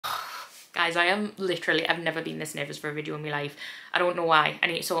Guys, I've never been this nervous for a video in my life. I don't know why. I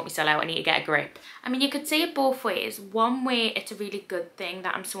need to sort myself out. I need to get a grip. I mean, you could say it both ways. One way, it's a really good thing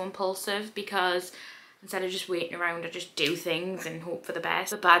that I'm so impulsive, because instead of just waiting around, I just do things and hope for the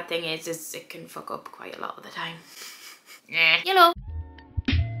best. The bad thing is it can fuck up quite a lot of the time. Yeah. Hello.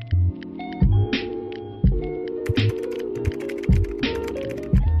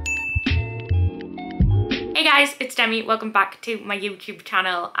 Hey guys, it's Demi. Welcome back to my YouTube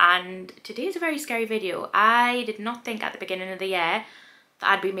channel, and today is a very scary video. I did not think at the beginning of the year that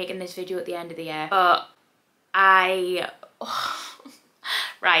I'd be making this video at the end of the year, but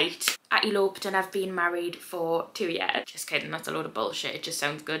right. I eloped and I've been married for 2 years. Just kidding, that's a load of bullshit. It just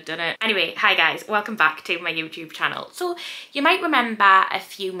sounds good, doesn't it? Anyway, hi guys, welcome back to my YouTube channel. So you might remember a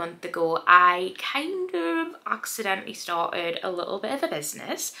few months ago, I kind of accidentally started a little bit of a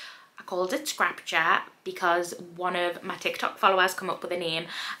business. I called it Scrapture because one of my TikTok followers come up with a name,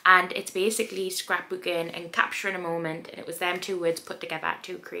 and it's basically scrapbooking and capturing a moment, and it was them two words put together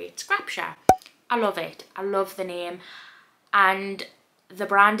to create Scrapture. I love it. I love the name, and the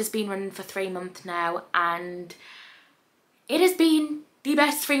brand has been running for 3 months now, and it has been the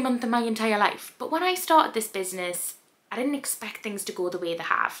best 3 months of my entire life. But when I started this business, I didn't expect things to go the way they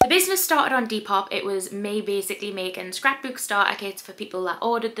have. The business started on Depop. It was me basically making scrapbook starter kits for people that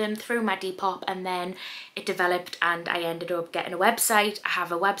ordered them through my Depop, and then it developed and I ended up getting a website. I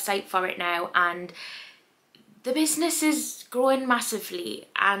have a website for it now, and the business is growing massively,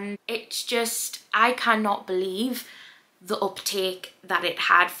 and it's just, I cannot believe the uptake that it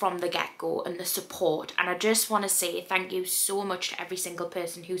had from the get-go and the support. And I just want to say thank you so much to every single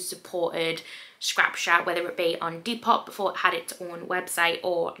person who supported Scrapture, whether it be on Depop before it had its own website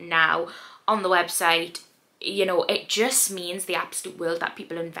or now on the website. You know, it just means the absolute world that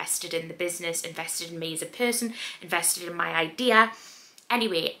people invested in the business, invested in me as a person, invested in my idea.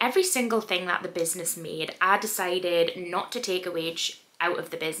 Anyway, every single thing that the business made, I decided not to take a wage out of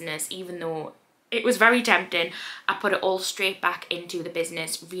the business, even though it was very tempting. I put it all straight back into the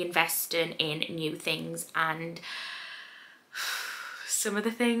business, reinvesting in new things, and some of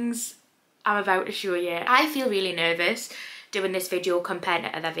the things I'm about to show you. I feel really nervous doing this video compared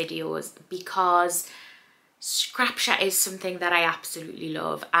to other videos because Scrapture is something that I absolutely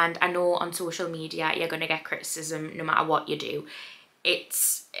love, and I know on social media you're going to get criticism no matter what you do.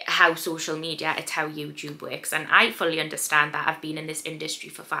 It's how social media, it's how YouTube works, and I fully understand that. I've been in this industry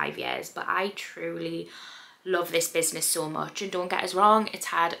for 5 years, but I truly love this business so much. And don't get us wrong, it's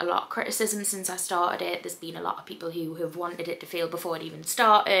had a lot of criticism since I started it. There's been a lot of people who have wanted it to fail before it even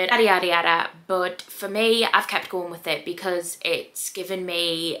started, yada yada yada. But for me, I've kept going with it because it's given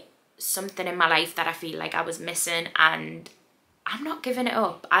me something in my life that I feel like I was missing, and I'm not giving it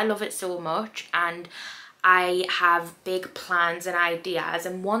up. I love it so much, and I have big plans and ideas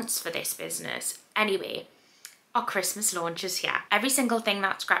and wants for this business. Anyway, our Christmas launch is here. Every single thing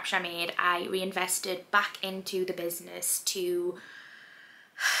that Scrapture made, I reinvested back into the business to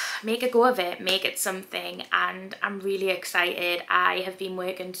make a go of it, make it something, and I'm really excited. I have been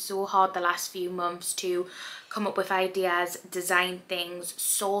working so hard the last few months to come up with ideas, design things,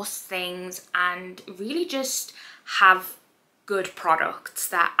 source things, and really just have good products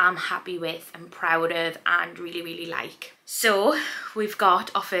that I'm happy with and proud of and really, really like. So we've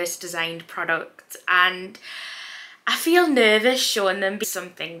got our first designed product, and I feel nervous showing them. It's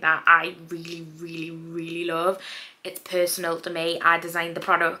something that I really, really, really love. It's personal to me. I designed the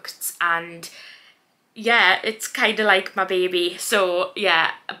products, and yeah, it's kind of like my baby. So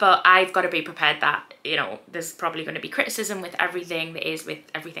yeah, but I've got to be prepared that, you know, there's probably going to be criticism with everything that is with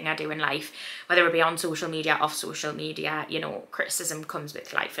everything I do in life, whether it be on social media, off social media. You know, criticism comes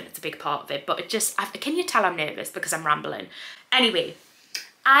with life and it's a big part of it. But it just, can you tell I'm nervous because I'm rambling? Anyway,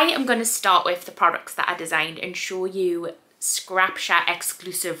 I am going to start with the products that I designed and show you Scrapture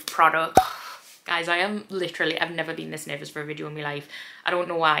exclusive products. Guys, I've never been this nervous for a video in my life. I don't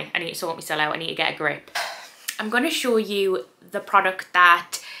know why. I need to sort myself out. I need to get a grip. I'm going to show you the product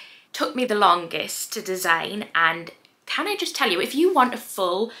that took me the longest to design, and can I just tell you, if you want a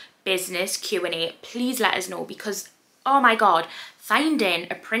full business Q&A, please let us know, because oh my god, finding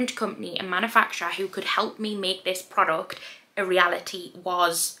a print company and manufacturer who could help me make this product a reality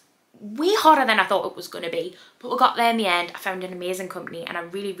was way harder than I thought it was going to be, but we got there in the end. I found an amazing company and I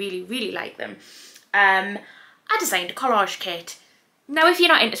really, really, really like them. I designed a collage kit, Now, if you're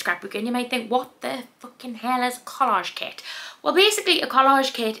not into scrapbooking, you might think, what the fucking hell is a collage kit? Well, basically a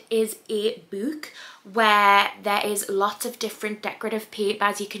collage kit is a book where there is lots of different decorative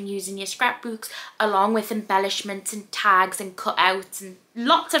papers you can use in your scrapbooks, along with embellishments and tags and cutouts and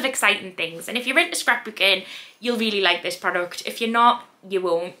lots of exciting things. And if you're into scrapbooking, you'll really like this product. If you're not, you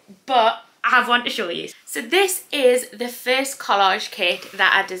won't. But I have one to show you. So this is the first collage kit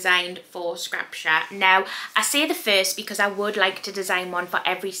that I designed for Scrapshare. Now, I say the first because I would like to design one for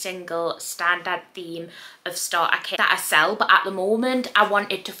every single standard theme of starter kit that I sell, but at the moment I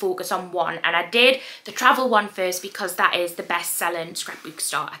wanted to focus on one, and I did the travel one first because that is the best selling scrapbook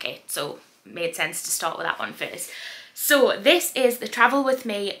starter kit, so it made sense to start with that one first. So this is the Travel With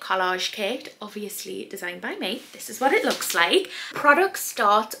Me collage kit, obviously designed by me. This is what it looks like. Products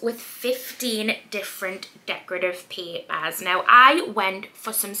start with 15 different decorative papers. Now, I went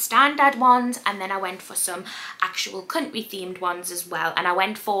for some standard ones, and then I went for some actual country themed ones as well. And I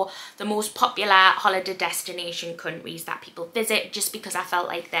went for the most popular holiday destination countries that people visit, just because I felt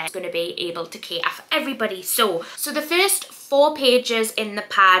like they're going to be able to cater for everybody. So the first 4 pages in the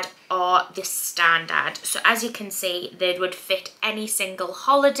pad are the standard. So as you can see, they would fit any single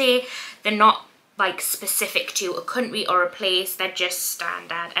holiday. They're not like specific to a country or a place, they're just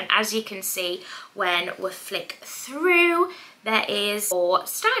standard. And as you can see, when we flick through, there is 4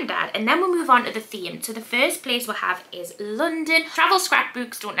 standard, and then we'll move on to the theme. So the first place we'll have is London. Travel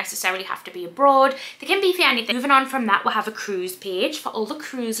scrapbooks don't necessarily have to be abroad, they can be for anything. Moving on from that, we'll have a cruise page for all the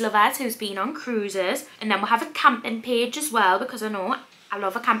cruise lovers who's been on cruises, and then we'll have a camping page as well, because I know I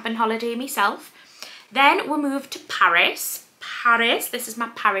love a camping holiday myself. Then we'll move to Paris. This is my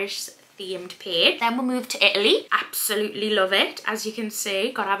Paris themed page. Then we'll move to Italy. Absolutely love it. As you can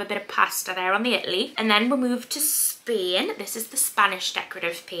see, gotta have a bit of pasta there on the Italy. And then we'll move to Spain. This is the Spanish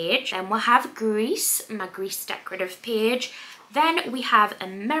decorative page. Then we'll have Greece, my Greece decorative page. Then we have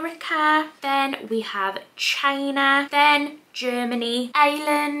America, then we have China, then Germany,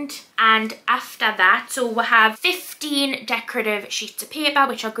 Ireland, and after that, so we'll have 15 decorative sheets of paper,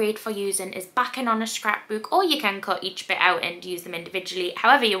 which are great for using as backing on a scrapbook, or you can cut each bit out and use them individually,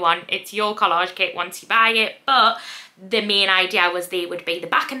 however you want. It's your collage kit once you buy it, but the main idea was they would be the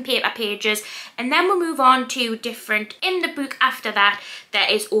backing paper pages. And then we'll move on to different, in the book after that,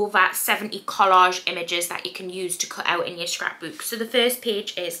 there is over 70 collage images that you can use to cut out in your scrapbook. So the first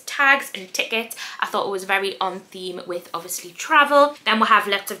page is tags and tickets. I thought it was very on theme with obviously travel. Then we'll have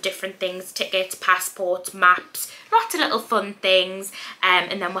lots of different things, tickets, passports, maps, lots of little fun things.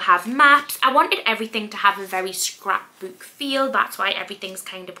 And then we'll have maps. I wanted everything to have a very scrapbook feel. That's why everything's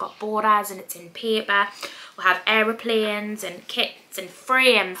kind of got borders and it's in paper. We'll have aeroplanes and kits and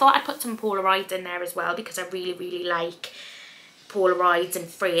frames. I thought I'd put some Polaroids in there as well because I really, really like Polaroids and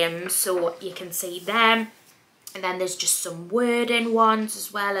frames, so you can see them. And then there's just some wording ones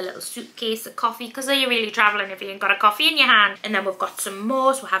as well, a little suitcase of coffee, because are you really travelling if you ain't got a coffee in your hand? And then we've got some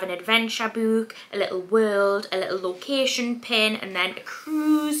more, so we'll have an adventure book, a little world, a little location pin, and then a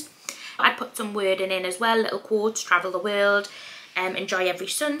cruise. I'd put some wording in as well, little quotes, travel the world, enjoy every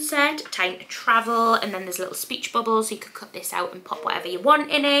sunset, time to travel, and then there's little speech bubbles, so you could cut this out and pop whatever you want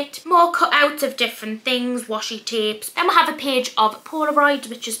in it. More cutouts of different things, washi tapes. Then we'll have a page of Polaroids,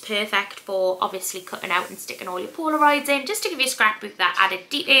 which is perfect for obviously cutting out and sticking all your Polaroids in, just to give you a scrapbook that added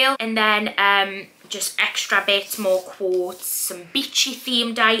detail. And then just extra bits, more quotes, some beachy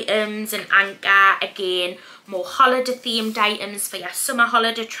themed items, an anchor, again more holiday themed items for your summer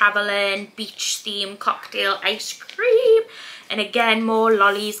holiday traveling, beach theme, cocktail, ice cream. And again, more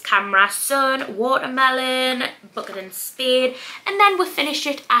lollies, camera, sun, watermelon, bucket and spade. And then we'll finish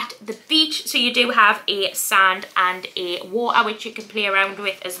it at the beach. So you do have a sand and a water, which you can play around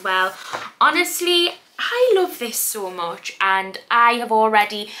with as well. Honestly, I love this so much, and I have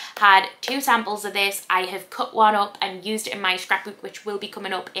already had 2 samples of this. I have cut one up and used it in my scrapbook, which will be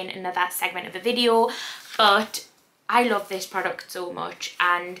coming up in another segment of the video. But I love this product so much,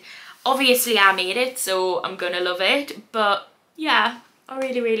 and obviously I made it, so I'm gonna love it. But yeah, I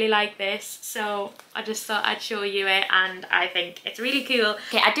really, really like this, so I just thought I'd show you it, and I think it's really cool.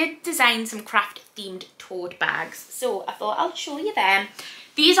 Okay, I did design some craft themed tote bags, so I thought I'll show you them.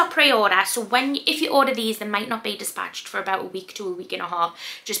 These are pre-order, so if you order these, they might not be dispatched for about a week to a week and a half,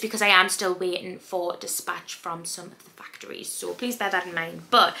 just because I am still waiting for dispatch from some of the factories, so please bear that in mind.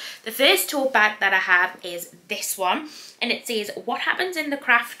 But the first tote bag that I have is this one, and it says, what happens in the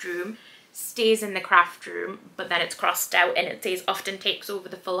craft room stays in the craft room, but then it's crossed out and it says often takes over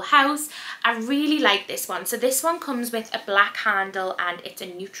the full house. I really like this one. So this one comes with a black handle and it's a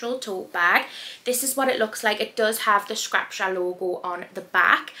neutral tote bag. This is what it looks like. It does have the Scrapshare logo on the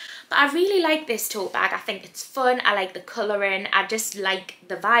back, but I really like this tote bag. I think it's fun. I like the colouring. I just like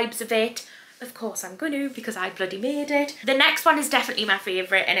the vibes of it. Of course I'm going to, because I bloody made it. The next one is definitely my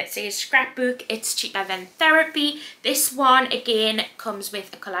favourite, and it says scrapbook. It's cheaper than therapy. This one again comes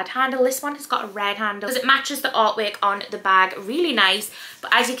with a coloured handle. This one has got a red handle because it matches the artwork on the bag. Really nice.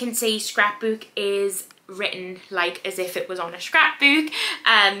 But as you can see, scrapbook is written like as if it was on a scrapbook.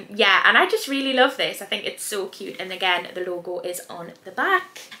 Yeah, and I just really love this. I think it's so cute, and again the logo is on the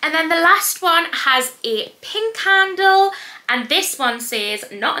back. And then the last one has a pink handle, and this one says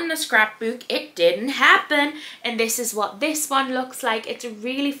not in the scrapbook, it didn't happen. And this is what this one looks like. It's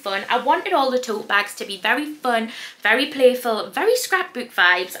really fun. I wanted all the tote bags to be very fun, very playful, very scrapbook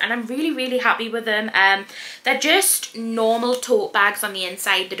vibes, and I'm really happy with them. They're just normal tote bags on the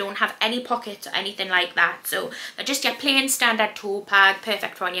inside. They don't have any pockets or anything like that, so they're just your plain standard tote bag,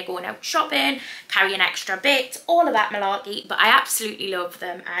 perfect for when you're going out shopping, carrying extra bits, all of that malarkey. But I absolutely love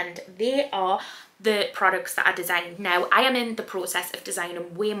them, and they are the products that I designed. Now I am in the process of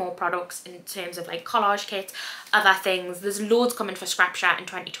designing way more products in terms of like collage kits, other things. There's loads coming for Scrapshare in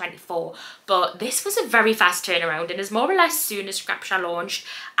 2024, but this was a very fast turnaround, and as more or less soon as Scrapshare launched,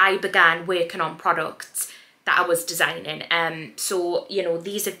 I began working on products that I was designing. So you know,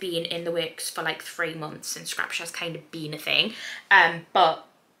 these have been in the works for like 3 months since Scrapshare's kind of been a thing, but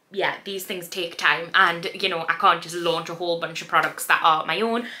yeah, these things take time, and you know, I can't just launch a whole bunch of products that are my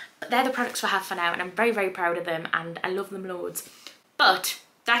own. But they're the products we have for now, and I'm very proud of them, and I love them loads. But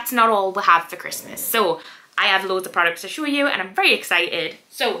that's not all we have for Christmas. So I have loads of products to show you, and I'm very excited.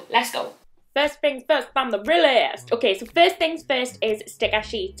 So let's go. First things first on the list. Okay, so first things first is sticker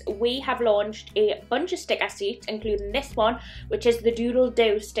sheets. We have launched a bunch of sticker sheets, including this one, which is the Doodle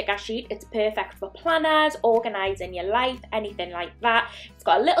Do sticker sheet. It's perfect for planners, organising your life, anything like that. It's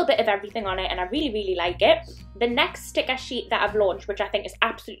got a little bit of everything on it, and I really like it. The next sticker sheet that I've launched, which I think is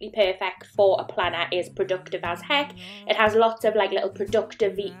absolutely perfect for a planner, is Productive as Heck. It has lots of like little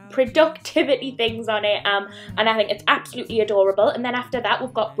productivity things on it, and I think it's absolutely adorable. And then after that,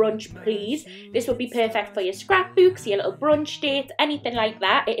 we've got Brunch Please. This would be perfect for your scrapbooks, your little brunch dates, anything like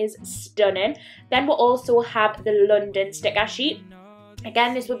that. It is stunning. Then we'll also have the London sticker sheet.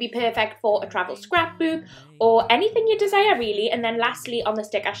 Again, this would be perfect for a travel scrapbook or anything you desire really. And then lastly on the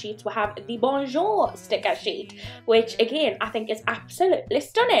sticker sheets, we'll have the Bonjour sticker sheet, which again, I think is absolutely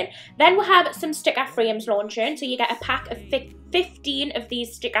stunning. Then we'll have some sticker frames launching. So you get a pack of 15 of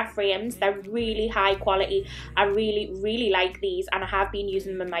these sticker frames. They're really high quality. I really like these, and I have been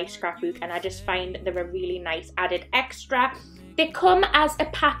using them in my scrapbook, and I just find they're a really nice added extra. They come as a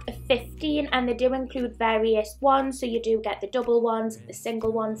pack of 15, and they do include various ones. So you do get the double ones, the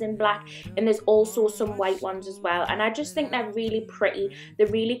single ones in black, and there's also some white ones as well. And I just think they're really pretty. They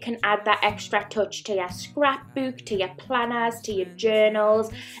really can add that extra touch to your scrapbook, to your planners, to your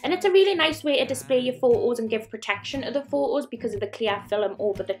journals. And it's a really nice way to display your photos and give protection to the photos because of the clear film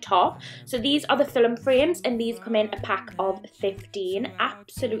over the top. So these are the film frames, and these come in a pack of 15.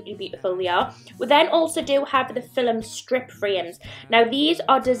 Absolutely beautiful they are. We then also do have the film strip frames. Now these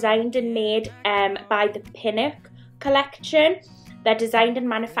are designed and made by the Pinnock collection. They're designed and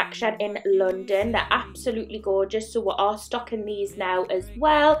manufactured in London. They're absolutely gorgeous, so we are stocking these now as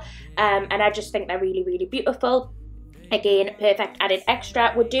well, and I just think they're really beautiful. Again, perfect added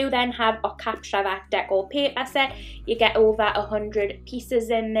extra. We do then have our Capture That decor paper set. You get over 100 pieces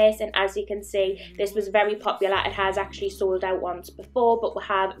in this, and as you can see, this was very popular. It has actually sold out once before, but we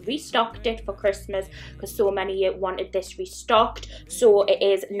have restocked it for Christmas because so many wanted this restocked. So it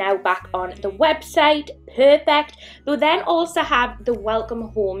is now back on the website. Perfect. We then also have the Welcome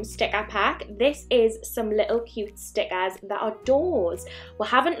Home sticker pack. This is some little cute stickers that are doors. We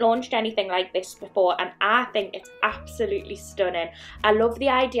haven't launched anything like this before, and I think it's absolutely stunning. I love the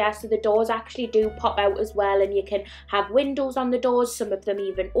idea. So the doors actually do pop out as well, and you can have windows on the doors, some of them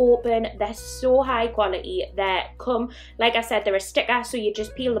even open. They're so high quality. They come, like I said, they're a sticker, so you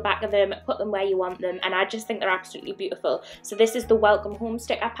just peel the back of them, put them where you want them, and I just think they're absolutely beautiful. So this is the Welcome Home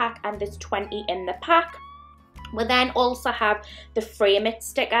sticker pack, and there's 20 in the pack. We then also have the Frame It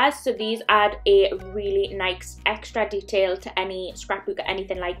stickers. So these add a really nice extra detail to any scrapbook or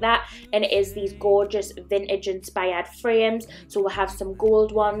anything like that. And it is these gorgeous vintage inspired frames. So we'll have some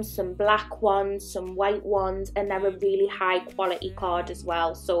gold ones, some black ones, some white ones, and they're a really high quality card as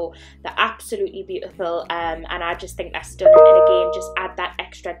well. So they're absolutely beautiful, and I just think they're stunning. And again, just add that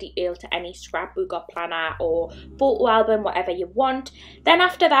extra extra detail to any scrapbook or planner or photo album, whatever you want. Then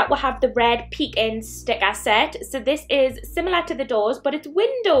after that we'll have the red peek in sticker set. So this is similar to the doors, but it's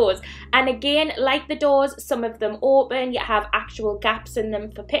windows, and again, like the doors, some of them open, you have actual gaps in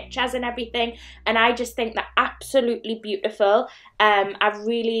them for pictures and everything, and I just think they're absolutely beautiful. I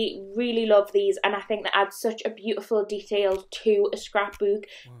really love these, and I think they add such a beautiful detail to a scrapbook,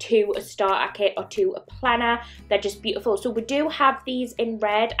 to a starter kit, or to a planner. They're just beautiful. So we do have these in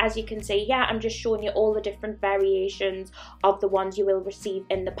red, as you can see here. I'm just showing you all the different variations of the ones you will receive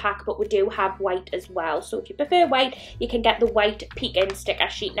in the pack, but we do have white as well. So if you prefer white, you can get the white peek in sticker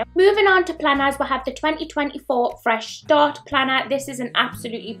sheet. Now moving on to planners, we have the 2024 Fresh Start planner. This is an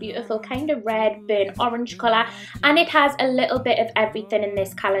absolutely beautiful kind of red burnt orange colour, and it has a little bit of everything in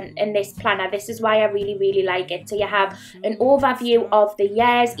this planner. This is why I really like it. So you have an overview of the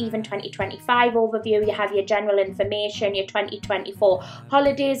years, even 2025 overview, you have your general information, your 2024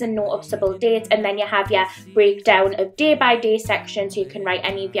 holidays and noticeable dates, and then you have your breakdown of day by day sections, so you can write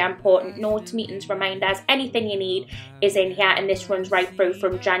any of your important notes, meetings, reminders, anything you need is in here, and this runs right through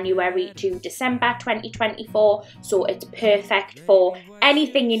from January to December 2024, so it's perfect for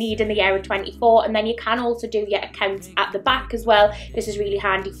anything you need in the year of 24. And then you can also do your accounts at the back as well. This is really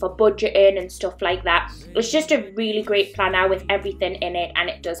handy for budgeting and stuff like that. It's just a really great planner with everything in it, and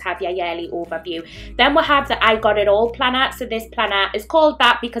it does have your yearly overview. Then we'll have the I Got It All planner. So this planner is called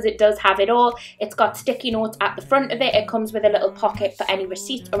that because it does have it all. It's got sticky notes at the front of it. It comes with a little pocket for any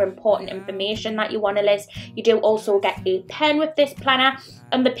receipts or important information that you want to list. You do also get a pen with this planner,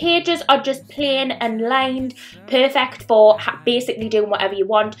 and the pages are just plain and lined, perfect for basically doing whatever you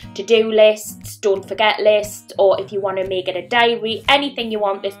want. To-do lists, don't forget lists, or if you want to make it a diary, anything you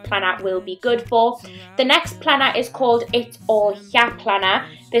want, this planner will be good for. The next planner is called It's All Here planner.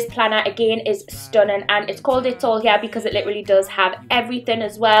 This planner again is stunning, and it's called It's All Here because it literally does have everything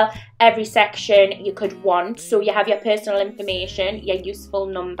as well, every section you could want. So you have your personal information, your useful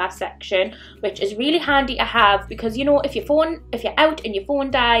number section, which is really handy to have because, you know, if you're out and your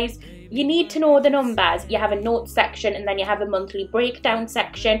phone dies, you need to know the numbers. You have a notes section, and then you have a monthly breakdown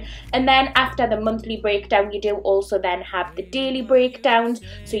section, and then after the monthly breakdown you do also then have the daily breakdowns.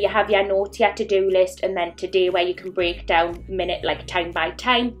 So you have your notes, your to-do list, and then today, where you can break down minute, like time by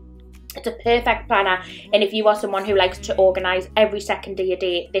time. It's a perfect planner, and if you are someone who likes to organise every second of your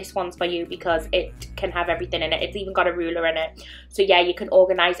day, this one's for you because it can have everything in it. It's even got a ruler in it. So yeah, you can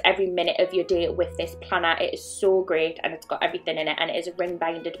organise every minute of your day with this planner. It is so great, and it's got everything in it, and it is a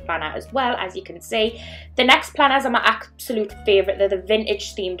ring-binded planner as well, as you can see. The next planners are my absolute favourite. They're the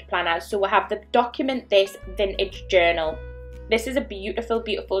vintage themed planners. So we'll have the Document This vintage journal. This is a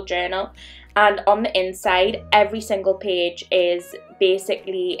beautiful journal, and on the inside every single page is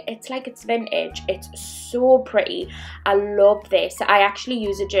basically, it's like it's vintage. It's so pretty. I love this. I actually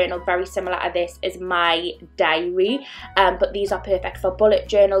use a journal very similar to this as my diary, but these are perfect for bullet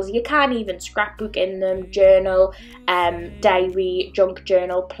journals. You can even scrapbook in them, journal, diary, junk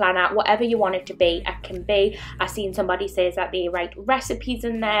journal, planner, whatever you want it to be, it can be. I've seen somebody says that they write recipes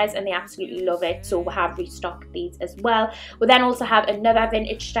in theirs and they absolutely love it, so we'll have restocked these as well. We'll then also have another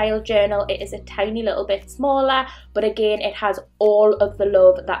vintage style journal. It is a tiny little bit smaller, but again it has all of the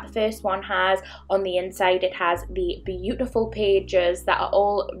love that the first one has. On the inside it has the beautiful pages that are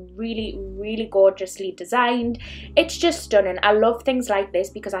all really gorgeously designed. It's just stunning. I love things like this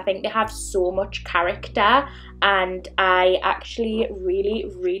because I think they have so much character, and I actually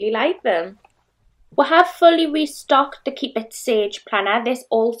really like them. We have fully restocked the Keep It Sage planner. This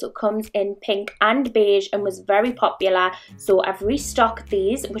also comes in pink and beige and was very popular, so I've restocked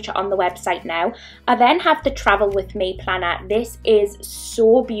these, which are on the website now. I then have the Travel With Me planner. This is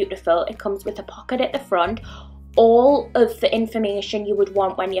so beautiful. It comes with a pocket at the front, all of the information you would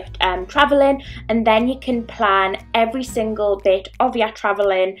want when you're traveling, and then you can plan every single bit of your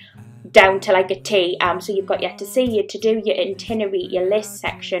traveling down to like a T. So you've got your to see, your to do, your itinerary, your list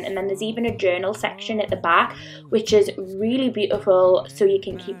section, and then there's even a journal section at the back, which is really beautiful, so you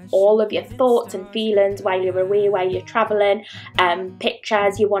can keep all of your thoughts and feelings while you're away, while you're traveling,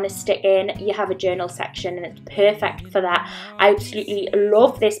 pictures you want to stick in. You have a journal section, and it's perfect for that. I absolutely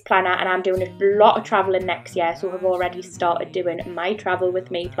love this planner, and I'm doing a lot of traveling next year, so I've already started doing my Travel With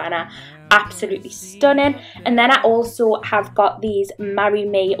Me planner. Absolutely stunning. And then I also have got these Marry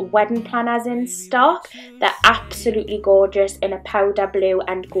Me wedding planners in stock. They're absolutely gorgeous in a powder blue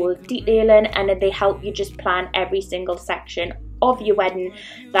and gold detailing, and they help you just plan every single section of your wedding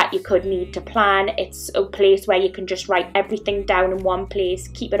that you could need to plan. It's a place where you can just write everything down in one place,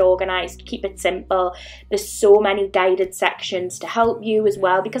 keep it organised, keep it simple. There's so many guided sections to help you as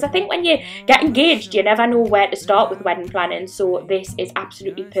well, because I think when you get engaged you never know where to start with wedding planning, so this is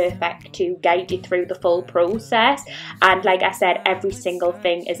absolutely perfect to guide you through the full process. And like I said, every single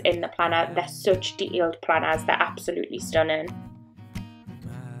thing is in the planner. They're such detailed planners, they're absolutely stunning.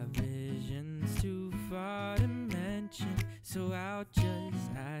 So I'll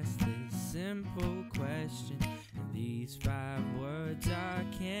just ask this simple question. In these 5 words, I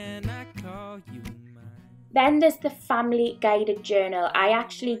cannot call you mine. Then there's the family guided journal. I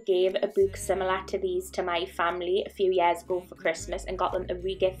actually gave a book similar to these to my family a few years ago for Christmas and got them to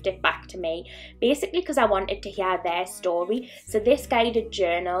re-gift it back to me, basically because I wanted to hear their story. So this guided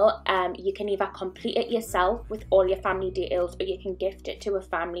journal, you can either complete it yourself with all your family details, or you can gift it to a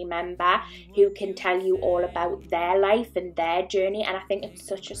family member who can tell you all about their life and their journey, and I think it's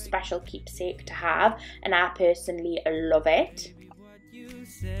such a special keepsake to have, and I personally love it.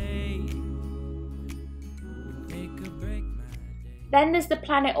 Then there's the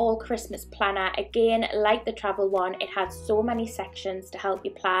Plan It All Christmas Planner. Again, like the travel one, it has so many sections to help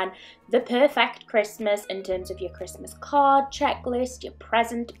you plan the perfect Christmas in terms of your Christmas card checklist, your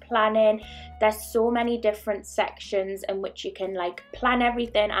present planning. There's so many different sections in which you can like plan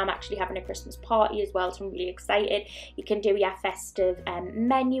everything. I'm actually having a Christmas party as well, so I'm really excited. You can do your festive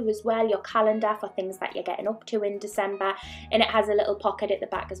menu as well, your calendar for things that you're getting up to in December, and it has a little pocket at the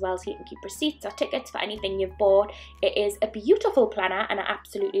back as well so you can keep receipts or tickets for anything you've bought. It is a beautiful planner and I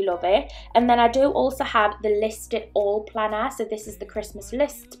absolutely love it. And then I do also have the List It All planner. So this is the Christmas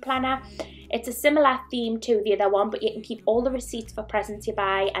lists planner. It's a similar theme to the other one, but you can keep all the receipts for presents you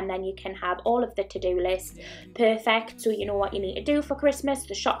buy, and then you can have all of the to-do lists. Perfect, so you know what you need to do for Christmas,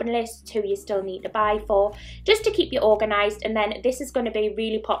 the shopping lists, who you still need to buy for, just to keep you organised. And then this is going to be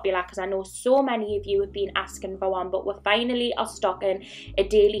really popular because I know so many of you have been asking for one, but we're finally are stocking a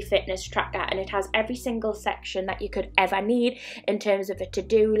daily fitness tracker, and it has every single section that you could ever need in terms of a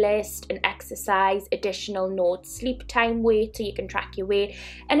to-do list, an exercise, additional notes, sleep time, weight, so you can track your weight,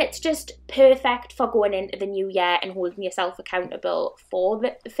 and it's just perfect for going into the new year and holding yourself accountable for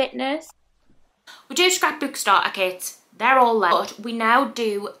the fitness. We do scrapbook starter kits. They're all there, but we now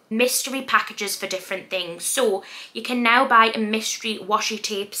do mystery packages for different things. So you can now buy a mystery washi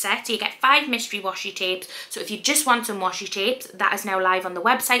tape set. So you get 5 mystery washi tapes. So if you just want some washi tapes, that is now live on the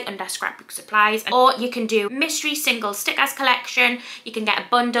website under scrapbook supplies. Or you can do mystery single stickers collection. You can get a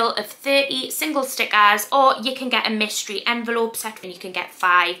bundle of 30 single stickers, or you can get a mystery envelope set, and you can get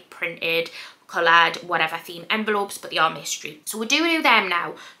 5 printed, coloured, whatever theme envelopes, but they are mystery. So we do them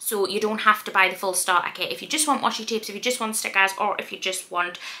now, so you don't have to buy the full starter kit. If you just want washi tapes, if you just want stickers, or if you just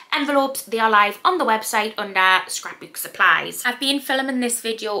want envelopes, they are live on the website under scrapbook supplies. I've been filming this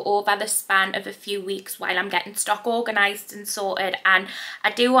video over the span of a few weeks while I'm getting stock organised and sorted, and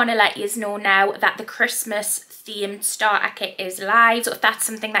I do want to let you know now that the Christmas themed starter kit is live. So if that's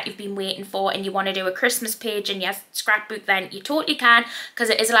something that you've been waiting for and you want to do a Christmas page in your scrapbook, then you totally can, because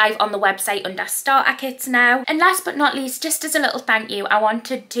it is live on the website under starter kits now. And last but not least, just as a little thank you, I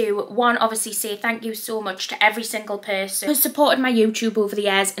wanted to obviously say thank you so much to every single person who's supported my YouTube over the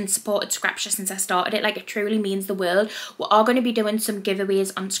years and supported Scrapshare since I started it. Like, it truly means the world. We are going to be doing some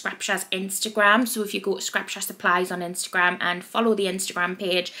giveaways on Scrapshare's Instagram, so if you go to Scrapshare Supplies on Instagram and follow the Instagram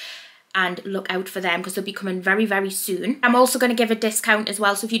page, and look out for them, because they'll be coming very, very soon. I'm also going to give a discount as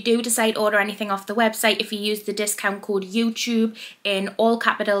well, so if you do decide to order anything off the website, if you use the discount code YouTube in all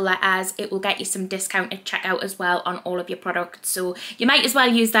capital letters, it will get you some discount at checkout as well on all of your products. So you might as well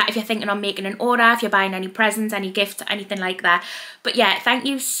use that if you're thinking on making an order, if you're buying any presents, any gifts, anything like that. But yeah, thank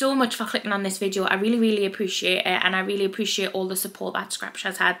you so much for clicking on this video. I really, really appreciate it, and I really appreciate all the support that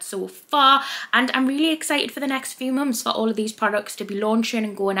Scrapshare's had so far, and I'm really excited for the next few months for all of these products to be launching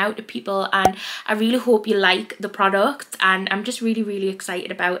and going out to people. And I really hope you like the product, and I'm just really, really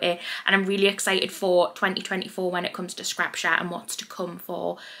excited about it, and I'm really excited for 2024 when it comes to Scrapshare and what's to come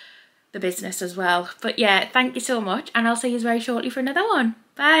for the business as well. But yeah, thank you so much, and I'll see you very shortly for another one.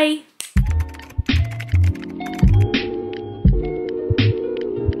 Bye.